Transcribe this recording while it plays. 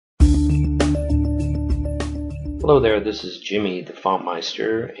Hello there, this is Jimmy the Font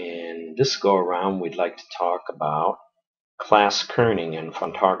Meister, and this go around we'd like to talk about class kerning in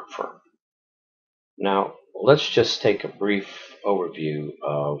Fontographer. Now, let's just take a brief overview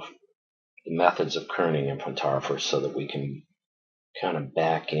of the methods of kerning in Fontographer so that we can kind of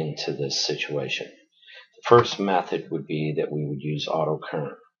back into this situation. The first method would be that we would use auto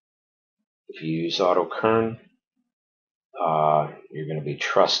kern. If you use auto kern, you're going to be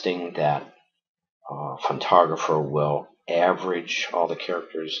trusting that Fontographer will average all the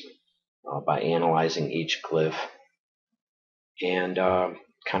characters by analyzing each glyph and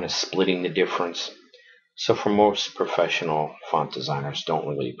kind of splitting the difference. So for most professional font designers don't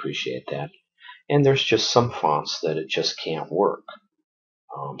really appreciate that. And there's just some fonts that it just can't work.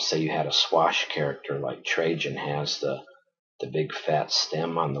 Say you had a swash character like Trajan has the big fat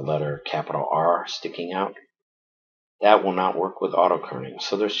stem on the letter capital R sticking out. That will not work with auto kerning.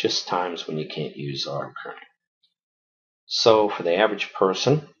 So there's just times when you can't use auto kerning. So for the average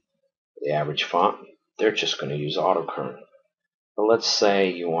person, the average font, they're just going to use auto kern. But let's say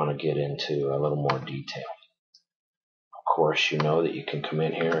you want to get into a little more detail. Of course, you know that you can come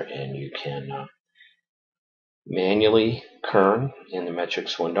in here and you can manually kern in the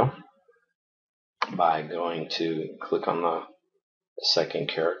metrics window by going to click on the second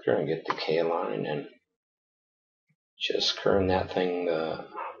character and get the K line and just kern that thing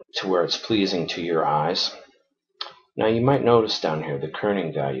to where it's pleasing to your eyes. Now you might notice down here the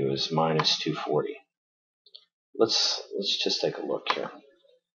kerning value is minus 240. Let's just take a look here.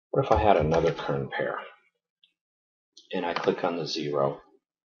 What if I had another kern pair and I click on the 0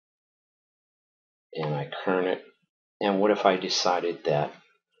 and I kern it, and what if I decided that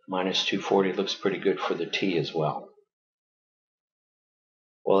minus 240 looks pretty good for the T as well?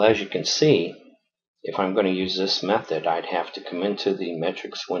 Well, as you can see, if I'm going to use this method, I'd have to come into the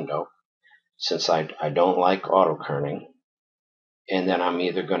metrics window, since I don't like auto kerning, and then I'm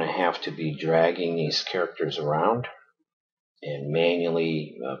either going to have to be dragging these characters around and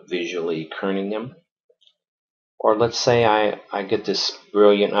manually visually kerning them, or let's say I get this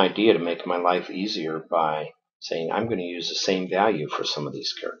brilliant idea to make my life easier by saying I'm going to use the same value for some of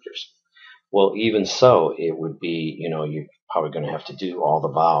these characters. Well, even so, it would be, you're probably going to have to do all the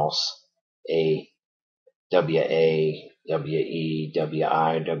vowels, A, W-A, W-E,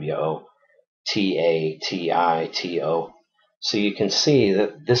 W-I, W-O, T-A, T-I, T-O. So you can see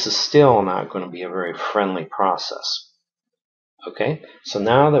that this is still not going to be a very friendly process. Okay, so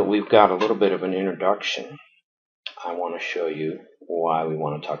now that we've got a little bit of an introduction, I want to show you why we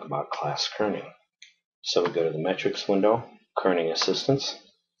want to talk about class kerning. So we go to the metrics window, Kerning Assistance,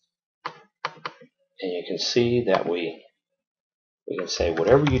 and you can see that we can say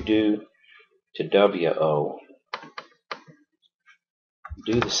whatever you do to W-O,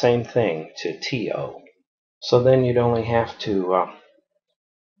 do the same thing to T-O. So then you'd only have to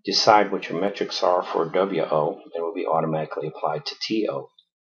decide what your metrics are for W-O, and it will be automatically applied to T-O.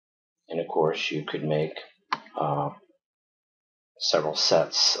 And of course you could make several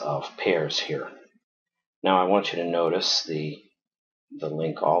sets of pairs here. Now I want you to notice the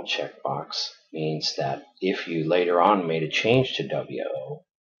link all checkbox means that if you later on made a change to W-O,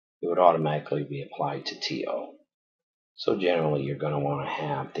 it would automatically be applied to T-O. So generally you're going to want to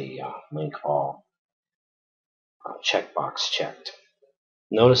have the link all checkbox checked.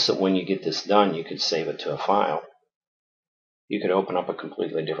 Notice that when you get this done, you could save it to a file. You could open up a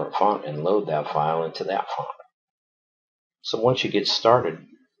completely different font and load that file into that font. So once you get started,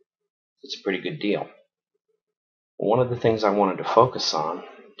 it's a pretty good deal. One of the things I wanted to focus on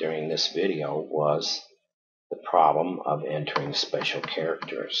during this video was the problem of entering special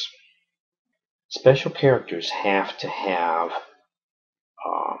characters. Special characters have to have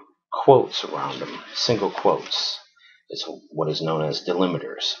quotes around them, single quotes. It's what is known as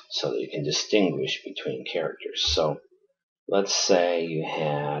delimiters, so that you can distinguish between characters. So let's say you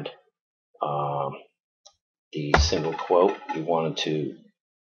had the single quote, you wanted to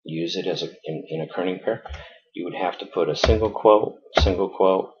use it as in a kerning pair, you would have to put a single quote,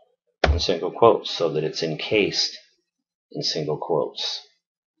 and single quote, so that it's encased in single quotes.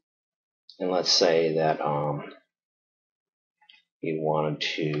 And let's say that you wanted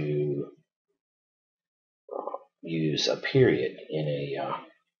to use a period in a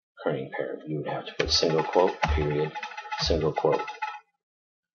kerning pair. You would have to put single quote, period, single quote.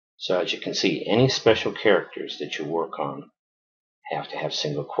 So as you can see, any special characters that you work on have to have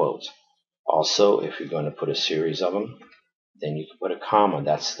single quotes. Also, if you're going to put a series of them, then you can put a comma.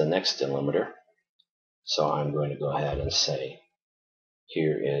 That's the next delimiter. So I'm going to go ahead and say,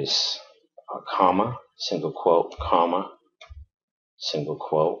 here is a comma, single quote, comma, single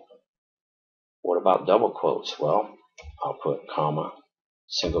quote, What about double quotes? Well, I'll put comma,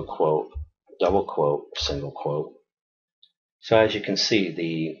 single quote, double quote, single quote. So as you can see,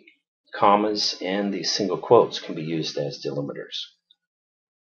 the commas and the single quotes can be used as delimiters.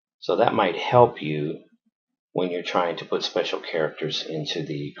 So that might help you when you're trying to put special characters into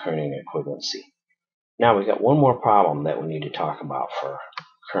the kerning equivalency. Now we got one more problem that we need to talk about for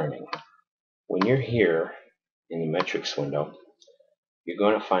kerning. When you're here in the metrics window, you're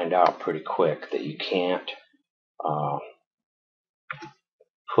going to find out pretty quick that you can't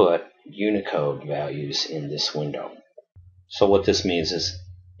put Unicode values in this window. So what this means is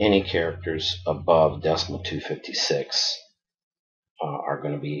any characters above decimal 256 are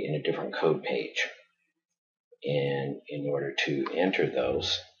going to be in a different code page. And in order to enter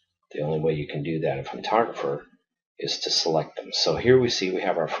those, the only way you can do that in Fontographer is to select them. So here we see we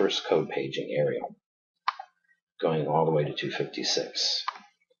have our first code page in Arial going all the way to 256.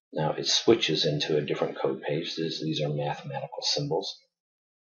 Now it switches into a different code page. These are mathematical symbols.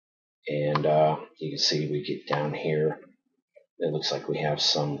 And you can see we get down here, it looks like we have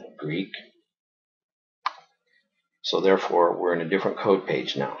some Greek. So therefore we're in a different code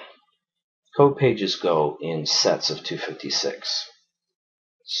page now. Code pages go in sets of 256.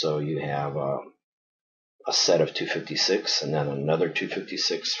 So you have a set of 256 and then another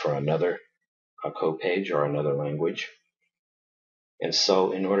 256 for another code page or another language. And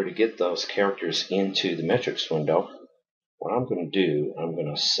so in order to get those characters into the metrics window, what I'm going to do, I'm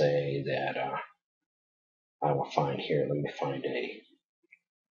going to say that I will find here, let me find a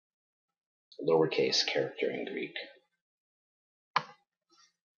lowercase character in Greek.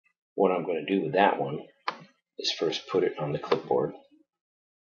 What I'm going to do with that one is first put it on the clipboard.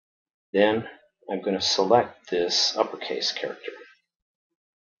 Then I'm going to select this uppercase character.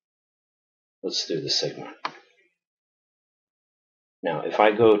 Let's do the sigma. Now if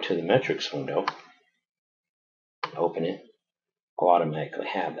I go to the metrics window, open it, I'll automatically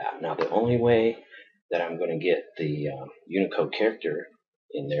have that. Now the only way that I'm going to get the Unicode character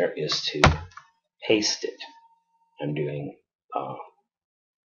in there is to paste it. I'm doing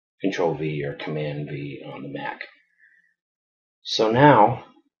Control V or Command V on the Mac. So now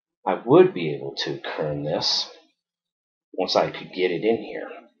I would be able to kern this once I could get it in here.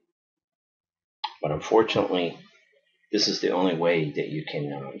 But unfortunately, this is the only way that you can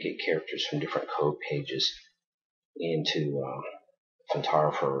get characters from different code pages into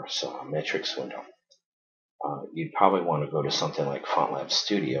Fontographer's metrics window. You'd probably want to go to something like FontLab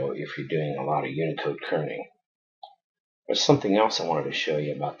Studio if you're doing a lot of Unicode kerning. There's something else I wanted to show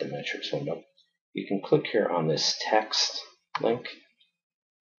you about the metrics window. You can click here on this text link,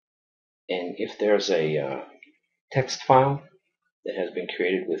 and if there's a text file that has been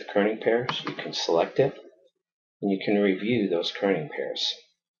created with kerning pairs, you can select it and you can review those kerning pairs.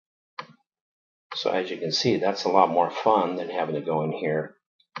 So as you can see, that's a lot more fun than having to go in here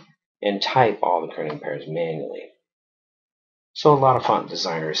and type all the kerning pairs manually. So a lot of font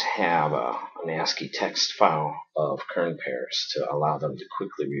designers have an ASCII text file of kern pairs to allow them to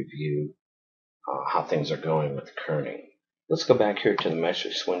quickly review how things are going with the kerning. Let's go back here to the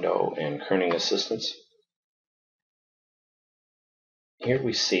metrics window and Kerning Assistance. Here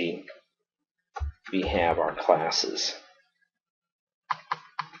we see we have our classes.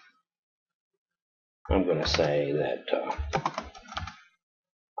 I'm going to say that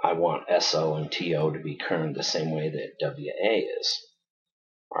I want SO and TO to be kerned the same way that WA is.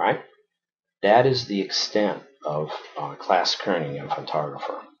 Alright? That is the extent of class kerning in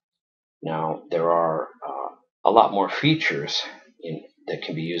Fontographer. Now, there are a lot more features that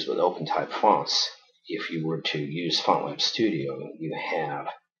can be used with OpenType fonts. If you were to use FontLab Studio, you have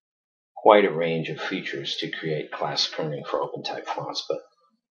quite a range of features to create class kerning for OpenType fonts, but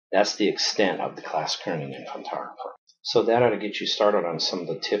that's the extent of the class kerning in Fontographer. So that ought to get you started on some of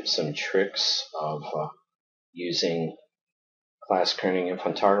the tips and tricks of using class kerning in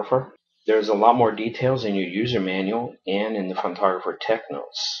Fontographer. There's a lot more details in your user manual and in the Fontographer tech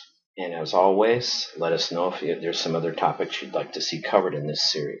notes. And as always, let us know if there's some other topics you'd like to see covered in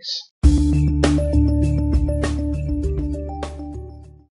this series.